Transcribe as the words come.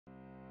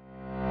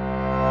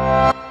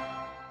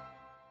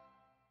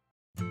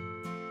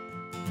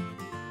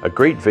A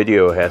great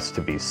video has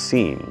to be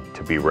seen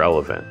to be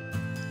relevant,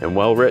 and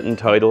well-written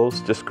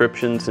titles,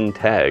 descriptions, and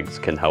tags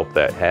can help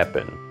that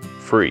happen,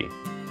 free.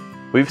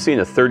 We've seen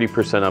a 30%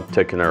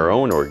 uptick in our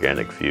own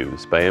organic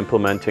views by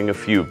implementing a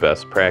few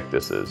best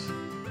practices.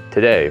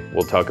 Today,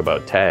 we'll talk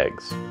about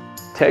tags.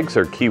 Tags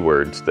are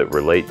keywords that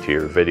relate to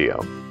your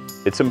video.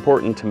 It's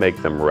important to make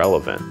them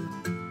relevant.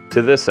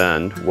 To this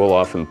end, we'll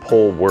often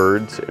pull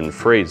words and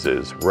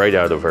phrases right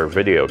out of our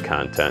video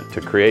content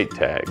to create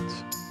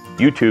tags.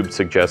 YouTube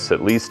suggests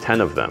at least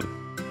 10 of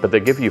them, but they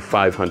give you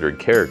 500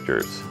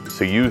 characters,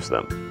 so use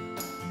them.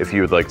 If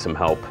you would like some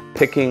help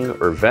picking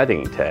or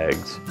vetting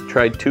tags,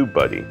 try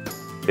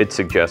TubeBuddy. It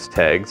suggests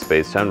tags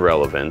based on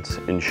relevance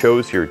and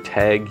shows your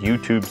tag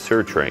YouTube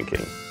search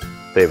ranking.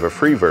 They have a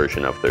free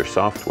version of their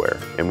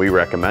software, and we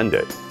recommend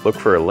it. Look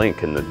for a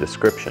link in the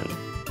description.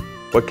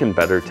 What can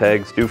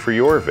BetterTags do for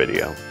your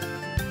video?